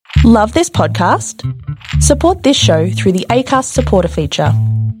Love this podcast? Support this show through the Acast supporter feature.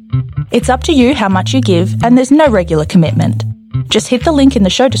 It's up to you how much you give, and there's no regular commitment. Just hit the link in the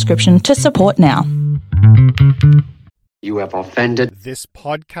show description to support now. You have offended this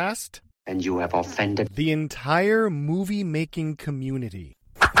podcast, and you have offended the entire movie-making community.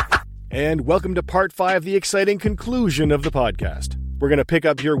 And welcome to part 5, the exciting conclusion of the podcast. We're going to pick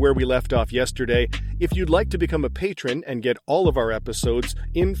up here where we left off yesterday. If you'd like to become a patron and get all of our episodes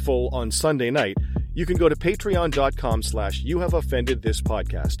in full on Sunday night, you can go to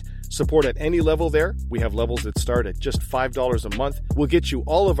patreon.com/youhaveoffendedthispodcast. Support at any level there. We have levels that start at just $5 a month. We'll get you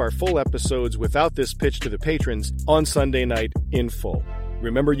all of our full episodes without this pitch to the patrons on Sunday night in full.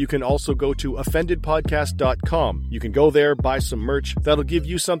 Remember, you can also go to offendedpodcast.com. You can go there, buy some merch. That'll give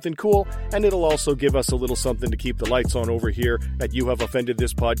you something cool, and it'll also give us a little something to keep the lights on over here at You Have Offended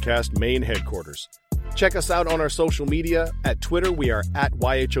This Podcast main headquarters. Check us out on our social media. At Twitter, we are at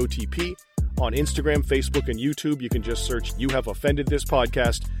YHOTP. On Instagram, Facebook, and YouTube, you can just search You Have Offended This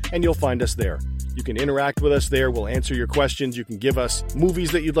Podcast, and you'll find us there. You can interact with us there. We'll answer your questions. You can give us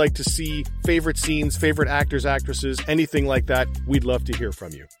movies that you'd like to see, favorite scenes, favorite actors, actresses, anything like that. We'd love to hear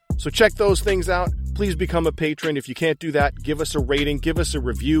from you. So check those things out. Please become a patron. If you can't do that, give us a rating, give us a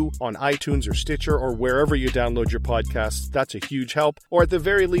review on iTunes or Stitcher or wherever you download your podcasts. That's a huge help. Or at the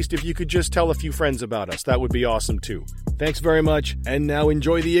very least, if you could just tell a few friends about us, that would be awesome too. Thanks very much. And now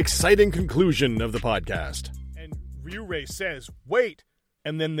enjoy the exciting conclusion of the podcast. And Ryurei says, wait.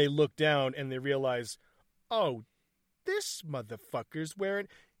 And then they look down and they realize, oh, this motherfucker's wearing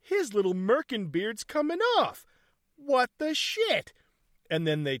his little merkin beard's coming off. What the shit? And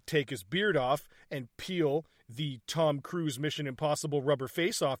then they take his beard off and peel the Tom Cruise Mission Impossible rubber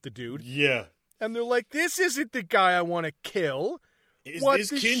face off the dude. Yeah. And they're like, this isn't the guy I want to kill. Is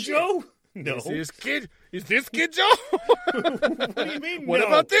this Kinjo? No. Is this Kinjo? What do you mean, What no?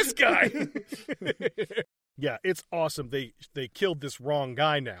 about this guy? Yeah, it's awesome. They killed this wrong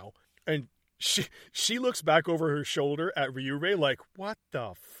guy now. And she looks back over her shoulder at Ryurei like, what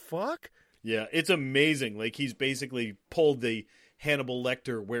the fuck? Yeah, it's amazing. Like, he's basically pulled the Hannibal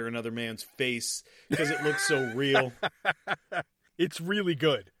Lecter wear another man's face because it looks so real. It's really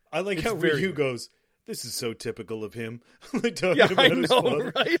good. I like It's how very Ryu good. goes, this is so typical of him. Like, talking Yeah, about I his know,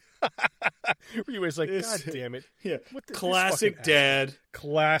 father. right? Ryuei's like, This- God damn it. Yeah, What the- this classic fucking dad.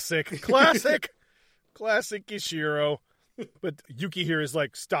 Classic. Classic Ishiro. But Yuki here is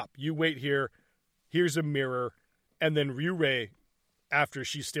like, stop. You wait here. Here's a mirror. And then Ryurei, after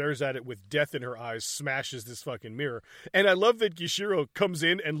she stares at it with death in her eyes, smashes this fucking mirror. And I love that Gishiro comes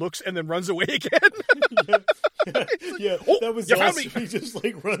in and looks and then runs away again. Yeah, "Oh, that was you found awesome. me." He just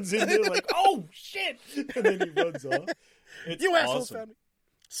like runs in there like, oh shit, and then he runs off. It's You assholes awesome. found me.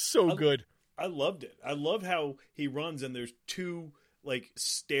 So good. I loved it. I love how he runs and there's two like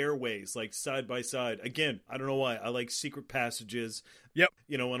stairways like side by side. Again, I don't know why. I like secret passages. Yep.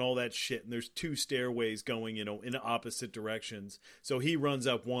 You know, and all that shit. And there's two stairways going, you know, in opposite directions. So he runs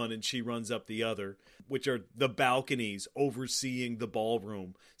up one and she runs up the other, which are the balconies overseeing the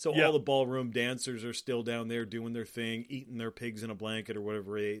ballroom. So Yep. all the ballroom dancers are still down there doing their thing, eating their pigs in a blanket or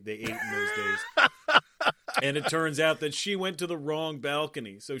whatever they ate in those days. And it turns out that she went to the wrong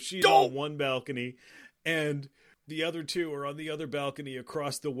balcony. So she's on one balcony and the other two are on the other balcony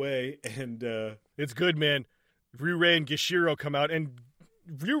across the way. And It's good, man. Ryurei and Gishiro come out, and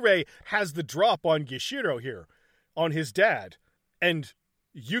Ryurei has the drop on Gishiro here, on his dad. And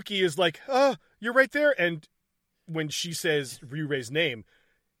Yuki is like, you're right there. And when she says Ryurei's name,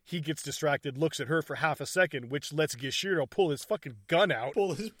 he gets distracted, looks at her for half a second, which lets Gishiro pull his fucking gun out.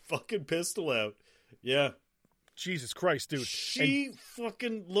 pull his fucking pistol out. Yeah. Jesus Christ, dude. She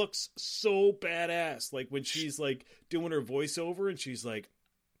fucking looks so badass. Like when she's like doing her voiceover and she's like,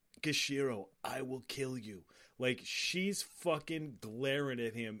 Gishiro, I will kill you. Like she's fucking glaring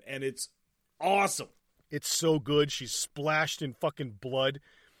at him and it's awesome. It's so good. She's splashed in fucking blood,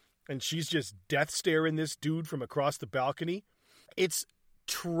 and she's just death staring this dude from across the balcony. It's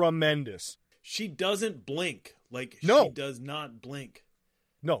tremendous. She doesn't blink. Like No. she does not blink.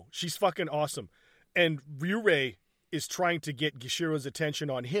 No, she's fucking awesome. And Ryurei is trying to get Gishiro's attention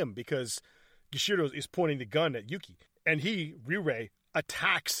on him because Gishiro is pointing the gun at Yuki. And Ryurei,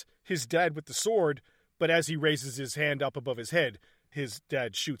 attacks his dad with the sword, but as he raises his hand up above his head, his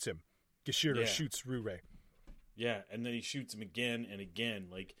dad shoots him. Gishiro shoots Ryurei. Yeah, and then he shoots him again and again.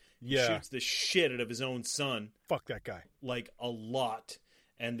 Like, he Yeah. shoots the shit out of his own son, Fuck that guy. like, a lot.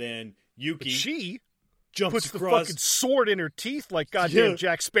 And then Yuki But she jumps puts the across. fucking sword in her teeth like goddamn Yeah.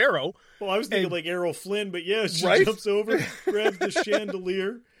 Jack Sparrow. Well, I was thinking and- like Errol Flynn, but yeah, she Right? jumps over, grabs the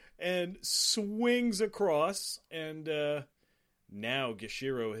chandelier, and swings across. And now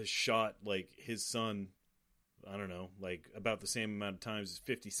Gishiro has shot, like, his son, I don't know, like, about the same amount of times as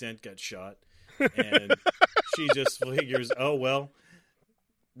 50 Cent got shot. And she just figures, oh, well,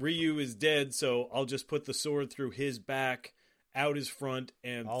 Ryu is dead, so I'll just put the sword through his back, out his front,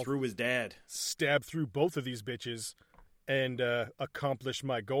 and through his dad. Stab through both of these bitches and accomplish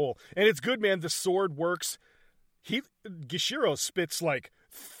my goal. And it's good, man. The sword works. Gishiro spits, like,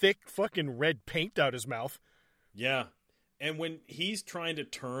 thick fucking red paint out his mouth. Yeah. And when he's trying to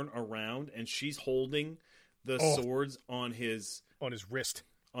turn around and she's holding the swords on his wrist.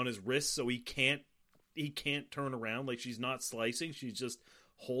 On his wrist, so he can't turn around. Like, she's not slicing, she's just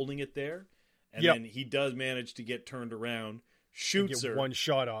holding it there. And then he does manage to get turned around, shoots her. One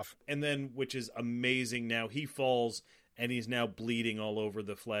shot off. And then, which is amazing, now he falls and he's now bleeding all over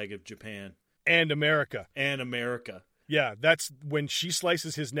the flag of Japan. And America. Yeah, that's when she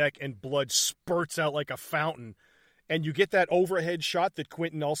slices his neck and blood spurts out like a fountain. And you get that overhead shot that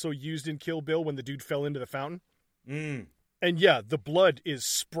Quentin also used in Kill Bill when the dude fell into the fountain. Mm. And yeah, the blood is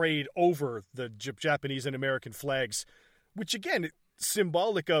sprayed over the Japanese and American flags, which again,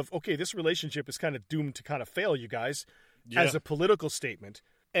 symbolic of, okay, this relationship is kind of doomed to kind of fail, you guys, as a political statement.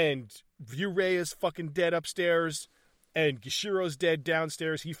 And Ryurei is fucking dead upstairs, and Gishiro's dead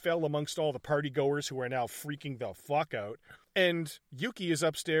downstairs. He fell amongst all the party goers who are now freaking the fuck out. And Yuki is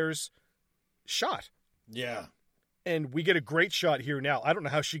upstairs, shot. Yeah. And we get a great shot here now. I don't know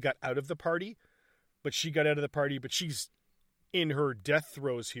how she got out of the party, but she got out of the party, but she's in her death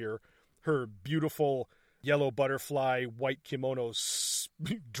throes here. Her beautiful yellow butterfly, white kimono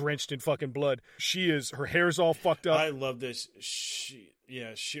drenched in fucking blood. Her hair's all fucked up. I love this.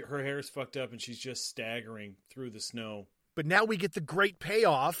 Her hair's fucked up and she's just staggering through the snow. But now we get the great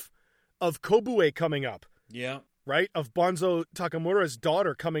payoff of Kobue coming up. Yeah. Right? Of Bonzo Takamura's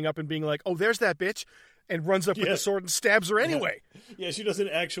daughter coming up and being like, oh, there's that bitch. And runs up with the sword and stabs her anyway. Yeah, she doesn't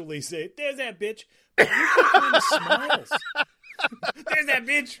actually say, there's that bitch. But Yuki smiles. There's that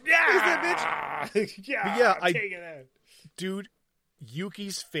bitch. Yeah. There's that bitch. I take it out. Dude,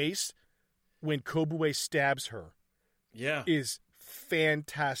 Yuki's face when Kobue stabs her is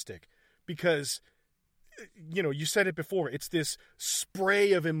fantastic. Because, you know, you said it before. It's this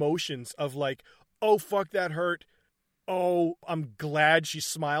spray of emotions of like, oh, fuck, that hurt. Oh, I'm glad. She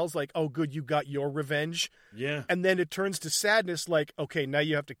smiles like, oh, good, you got your revenge. Yeah. And then it turns to sadness like, okay, now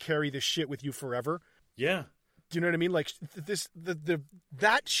you have to carry this shit with you forever. Yeah. Do you know what I mean? Like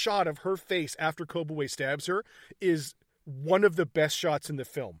that shot of her face after Kobue stabs her is one of the best shots in the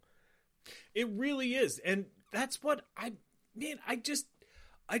film. It really is. And that's what I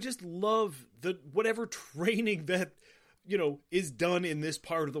just love the whatever training that, you know, is done in this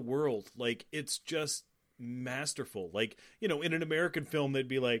part of the world. Like, it's just masterful. Like, you know, in an American film, they'd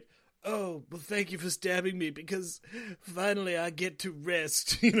be like, oh, well, thank you for stabbing me because finally I get to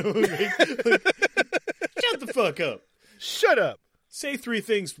rest. You know, like, shut the fuck up. Shut up. Say three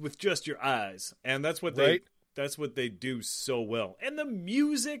things with just your eyes. And that's what that's what they do so well. And the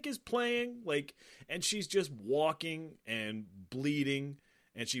music is playing, like, and she's just walking and bleeding,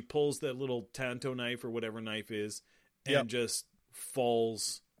 and she pulls that little tanto knife or whatever knife is, and just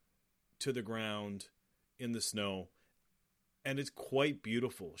falls to the ground in the snow. And it's quite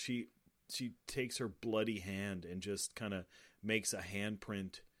beautiful. She takes her bloody hand and just kind of makes a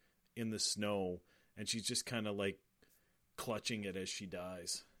handprint in the snow, and she's just kind of like clutching it as she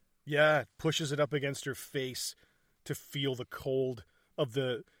dies. Yeah, pushes it up against her face to feel the cold of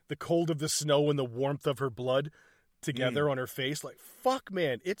the cold of the snow and the warmth of her blood together on her face. Like, fuck,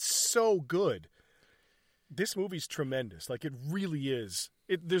 man, it's so good. This movie's tremendous. Like, it really is.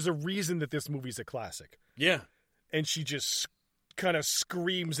 There's a reason that this movie's a classic. Yeah. And she just kind of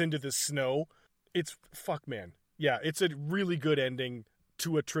screams into the snow. It's, fuck, man. Yeah, it's a really good ending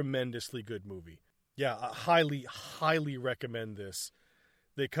to a tremendously good movie. Yeah, I highly, highly recommend this.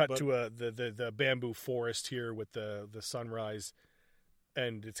 They cut to the bamboo forest here with the sunrise,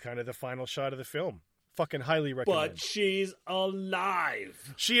 and it's kind of the final shot of the film. Fucking highly recommend. But she's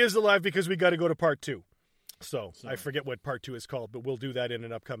alive. She is alive because we got to go to part 2. So I forget what part 2 is called, but we'll do that in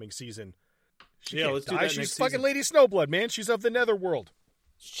an upcoming season. Let's do that. She's fucking season. Lady Snowblood, man. She's of the Netherworld.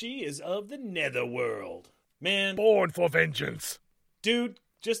 She is of the Netherworld. Man. Born for vengeance. Dude,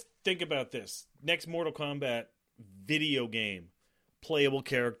 just think about this. Next Mortal Kombat video game. Playable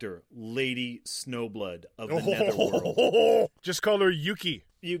character. Lady Snowblood of the Netherworld. Just call her Yuki.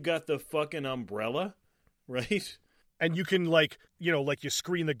 You got the fucking umbrella, right? And you can, like, you know, like you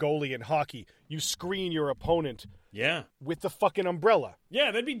screen the goalie in hockey. You screen your opponent. Yeah. With the fucking umbrella.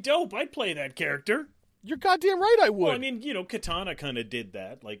 Yeah, that'd be dope. I'd play that character. You're goddamn right I would. Well, I mean, you know, Katana kind of did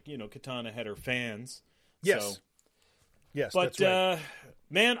that. Like, you know, Katana had her fans. Yes. Yes, But, that's right.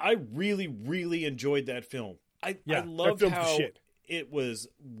 man, I really, really enjoyed that film. I loved that film's the how shit. it was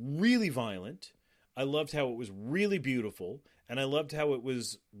really violent. I loved how it was really beautiful. And I loved how it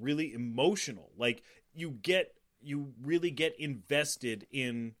was really emotional. Like, you really get invested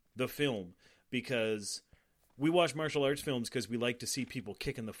in the film because we watch martial arts films because we like to see people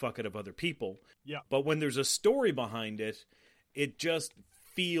kicking the fuck out of other people. Yeah. But when there's a story behind it, it just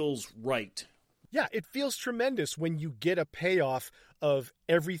feels right. Yeah, it feels tremendous when you get a payoff of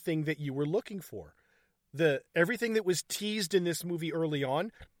everything that you were looking for. Everything that was teased in this movie early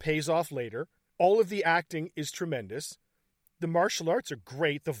on pays off later. All of the acting is tremendous. The martial arts are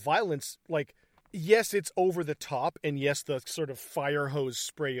great. The violence, like, yes, it's over the top, and yes, the sort of fire hose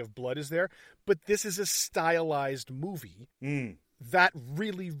spray of blood is there, but this is a stylized movie that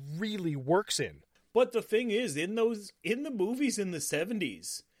really, really works in. But the thing is, in the movies in the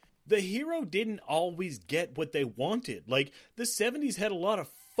 70s, the hero didn't always get what they wanted. Like, the 70s had a lot of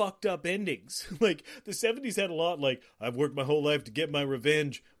fucked up endings. Like, the 70s had a lot like, I've worked my whole life to get my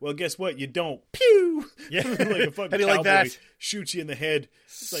revenge. Well, guess what? You don't. Pew! Yeah. Like a fucking cowboy like that? shoots you in the head.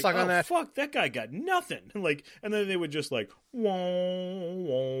 It's like, Suck on that. fuck, that guy got nothing. Like, and then they would just like, wah,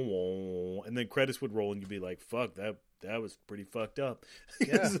 wah, wah, and then credits would roll and you'd be like, fuck, that was pretty fucked up.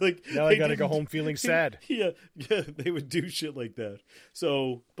 Yeah. Like, Now I gotta go home feeling sad. Yeah, they would do shit like that.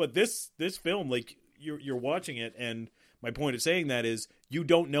 So, but this film, like, you're watching it, and my point of saying that is you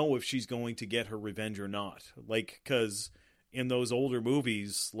don't know if she's going to get her revenge or not. Like, because in those older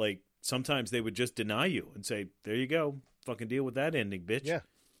movies, like, sometimes they would just deny you and say, there you go, fucking deal with that ending, bitch. Yeah,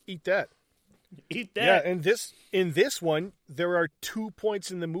 eat that. Eat that. Yeah, and in this one, there are 2 points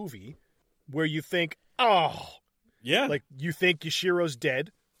in the movie where you think, oh, Yeah. like you think Yashiro's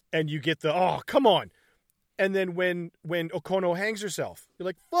dead, and you get the, oh, come on. And then when Okono hangs herself, you're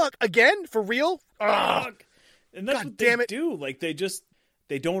like, fuck, again? For real? Ah. Fuck. And that's God what damn they it. do. Like, they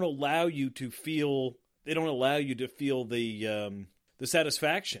don't allow you to feel the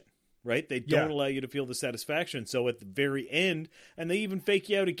satisfaction, right? They don't allow you to feel the satisfaction. So at the very end, and they even fake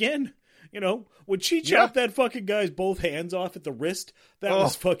you out again. You know, when she chopped that fucking guy's both hands off at the wrist, that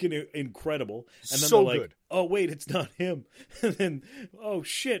was fucking incredible. And then So they're like, good. oh, wait, it's not him. And then, oh,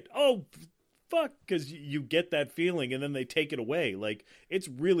 shit. Oh, fuck. Because you get that feeling, and then they take it away. Like, it's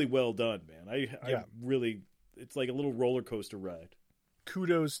really well done, man. I really, it's like a little roller coaster ride.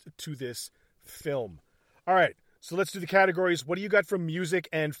 Kudos to this film. All right, so let's do the categories. What do you got from music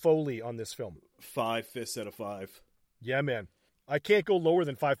and Foley on this film? 5 fists out of 5. Yeah, man. I can't go lower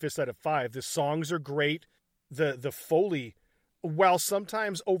than 5 fists out of 5. The songs are great. The Foley, while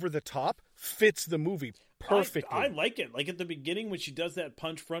sometimes over the top, fits the movie perfectly. I like it. Like at the beginning when she does that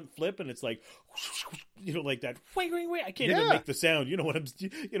punch front flip and it's like, you know, like that. Wait. I can't even make the sound. You know what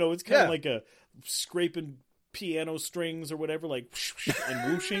it's kind of like a scraping piano strings or whatever, like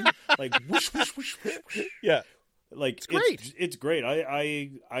and whooshing, like whoosh, whoosh, whoosh, whoosh. Yeah. Like it's great. It's great.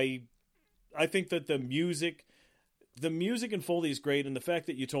 I think that the music in Foley is great, and the fact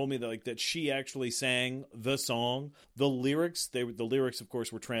that you told me that she actually sang the song, the lyrics, of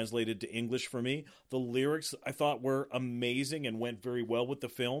course were translated to English for me. The lyrics I thought were amazing and went very well with the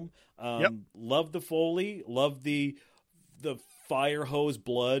film. Loved the Foley, loved the fire hose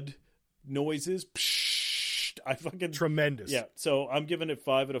blood noises. Psh, I fucking tremendous. Yeah, so I'm giving it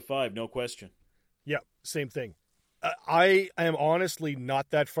 5 out of 5, no question. Yeah, same thing. I am honestly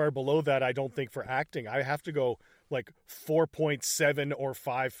not that far below that, I don't think, for acting. I have to go like 4.7 or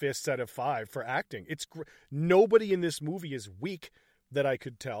 5 fists out of 5 for acting. It's nobody in this movie is weak that I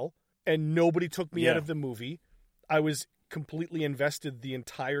could tell, and nobody took me out of the movie. I was completely invested the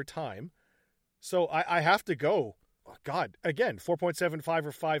entire time. So I have to go, oh God, again, 4.75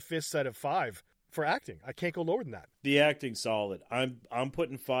 or 5 fists out of 5 for acting. I can't go lower than that. The acting's solid. I'm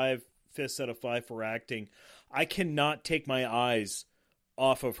putting 5 fists out of 5 for acting. I cannot take my eyes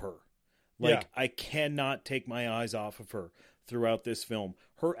off of her. I cannot take my eyes off of her throughout this film.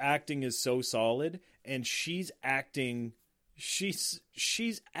 Her acting is so solid, and she's acting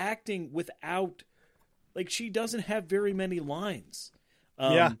without, like, she doesn't have very many lines.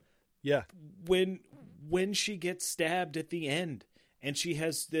 Yeah. When she gets stabbed at the end, and she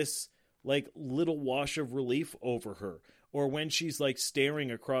has this like little wash of relief over her, or when she's like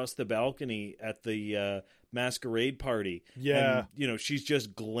staring across the balcony at the masquerade party. Yeah. And, she's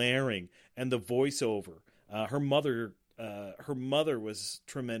just glaring, and the voiceover. Her mother was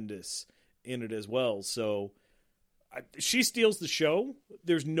tremendous in it as well. So she steals the show.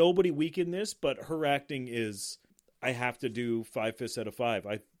 There's nobody weak in this, but her acting is, I have to do 5 fists out of 5.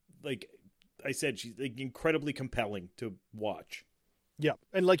 Like I said, she's like incredibly compelling to watch. Yeah,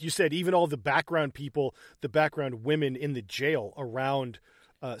 and like you said, even all the background people, the background women in the jail around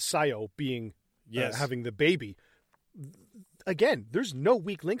Sayo being having the baby. Again, there's no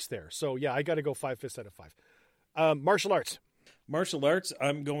weak links there. So yeah, I got to go 5 fists out of 5. Martial arts. Martial arts,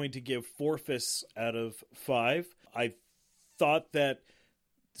 I'm going to give 4 fists out of 5. I thought that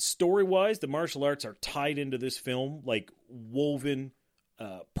story-wise, the martial arts are tied into this film, like woven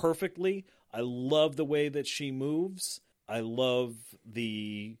perfectly. I love the way that she moves. I love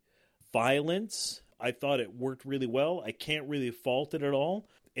the violence. I thought it worked really well. I can't really fault it at all.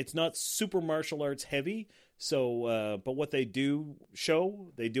 It's not super martial arts heavy, so but what they do show,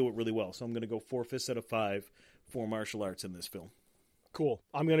 they do it really well. So I'm going to go 4 fists out of 5 for martial arts in this film. Cool.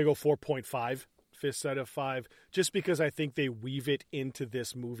 I'm going to go 4.5 fists out of 5, just because I think they weave it into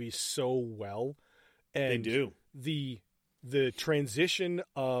this movie so well. And they do. The transition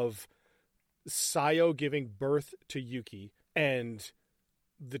of Sayo giving birth to Yuki and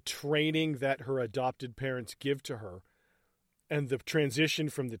the training that her adopted parents give to her, and the transition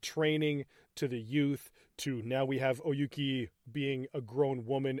from the training to the youth to now we have Oyuki being a grown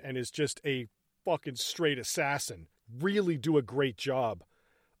woman and is just a fucking straight assassin, really do a great job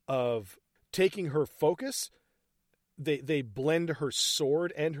of taking her focus. They blend her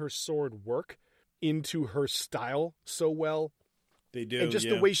sword and her sword work into her style so well. They do, and just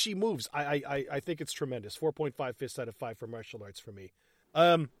the way she moves, I think it's tremendous. 4.5 fists out of 5 for martial arts for me.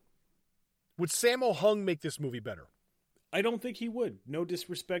 Would Sammo Hung make this movie better? I don't think he would. No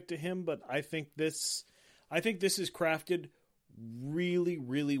disrespect to him, but I think this is crafted really,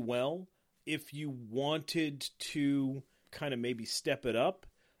 really well. If you wanted to kind of maybe step it up,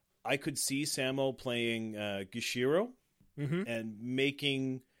 I could see Sammo playing Gishiro and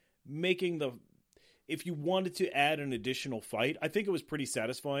making the. If you wanted to add an additional fight, I think it was pretty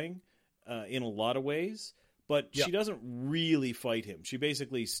satisfying in a lot of ways. But she doesn't really fight him. She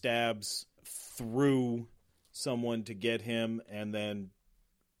basically stabs through someone to get him and then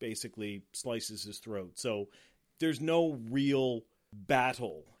basically slices his throat. So there's no real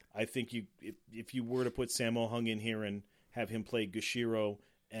battle. I think if you were to put Sammo Hung in here and have him play Gishiro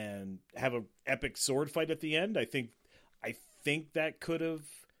and have an epic sword fight at the end, I think that could have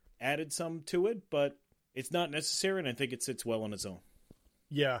added some to it, but it's not necessary, and I think it sits well on its own.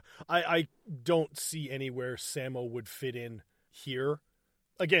 Yeah, I don't see anywhere Sammo would fit in here.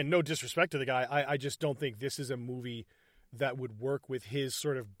 Again, no disrespect to the guy. I just don't think this is a movie that would work with his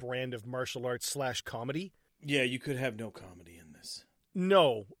sort of brand of martial arts / comedy. Yeah, you could have no comedy in this.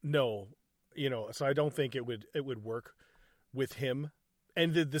 No. So I don't think it would work with him.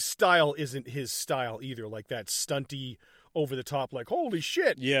 And the style isn't his style either, like that stunty, over the top, like holy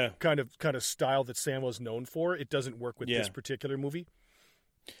shit, kind of style that Sammo's known for. It doesn't work with this particular movie.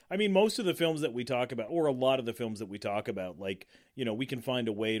 I mean, most of the films that we talk about, or a lot of the films that we talk about, like, we can find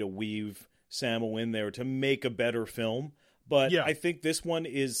a way to weave Sammo in there to make a better film. But I think this one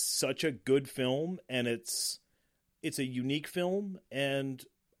is such a good film, and it's a unique film, and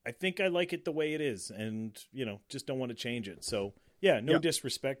I think I like it the way it is, and just don't want to change it. So no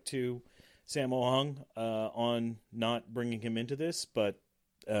disrespect to Sammo Hung on not bringing him into this, but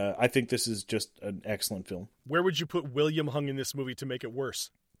I think this is just an excellent film. Where would you put William Hung in this movie to make it worse?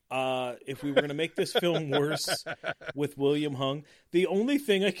 If we were going to make this film worse with William Hung, the only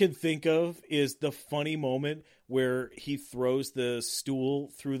thing I can think of is the funny moment where he throws the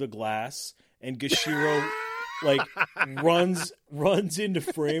stool through the glass and Gishiro runs into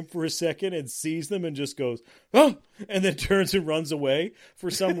frame for a second and sees them and just goes, oh, and then turns and runs away. For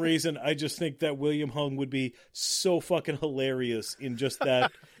some reason, I just think that William Hung would be so fucking hilarious in just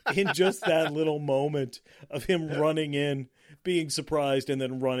that little moment of him running in, being surprised, and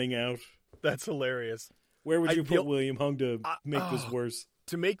then running out. That's hilarious. Where would you put William Hung to make this worse?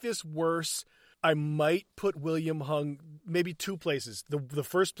 To make this worse, I might put William Hung maybe 2 places. The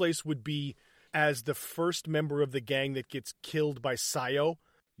first place would be as the first member of the gang that gets killed by Sayo.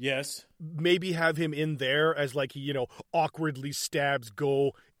 Yes. Maybe have him in there as awkwardly stabs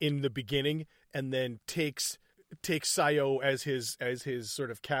Go in the beginning and then takes Sayo as his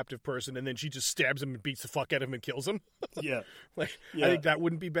sort of captive person, and then she just stabs him and beats the fuck out of him and kills him. Yeah. I think that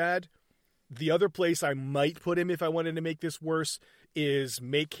wouldn't be bad. The other place I might put him if I wanted to make this worse is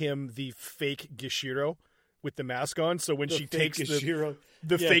make him the fake Gishiro with the mask on. So when she takes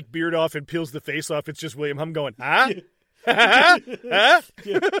the fake beard off and peels the face off, it's just William Hung going, huh? Huh?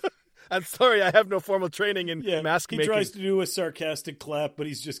 I'm sorry, I have no formal training in mask making. He tries to do a sarcastic clap, but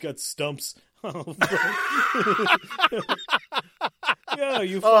he's just got stumps. Oh, yeah,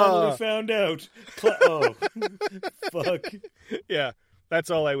 you finally found out. Oh, fuck. Yeah, that's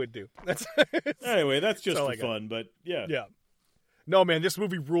all I would do. Anyway, that's just for fun, but yeah. No, man, this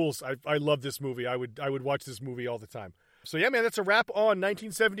movie rules. I love this movie. I would watch this movie all the time. So yeah, man, that's a wrap on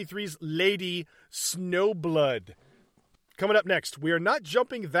 1973's Lady Snowblood. Coming up next, we are not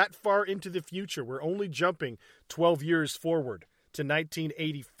jumping that far into the future. We're only jumping 12 years forward to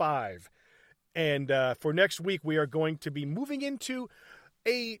 1985. And for next week, we are going to be moving into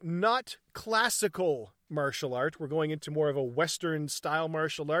a not classical martial art. We're going into more of a Western-style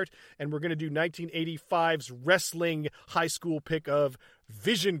martial art, and we're going to do 1985's wrestling high school pick of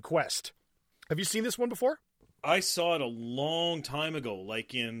Vision Quest. Have you seen this one before? I saw it a long time ago,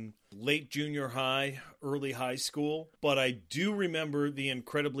 like in late junior high, early high school, but I do remember the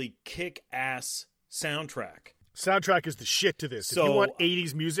incredibly kick-ass soundtrack. Soundtrack is the shit to this. So, if you want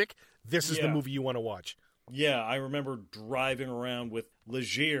 80s music, this is the movie you want to watch. Yeah, I remember driving around with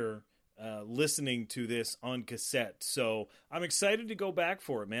Leger listening to this on cassette. So I'm excited to go back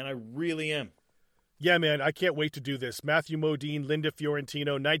for it, man. I really am. Yeah, man, I can't wait to do this. Matthew Modine, Linda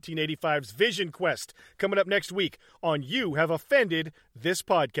Fiorentino, 1985's Vision Quest, coming up next week on You Have Offended This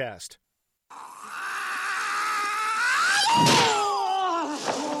Podcast.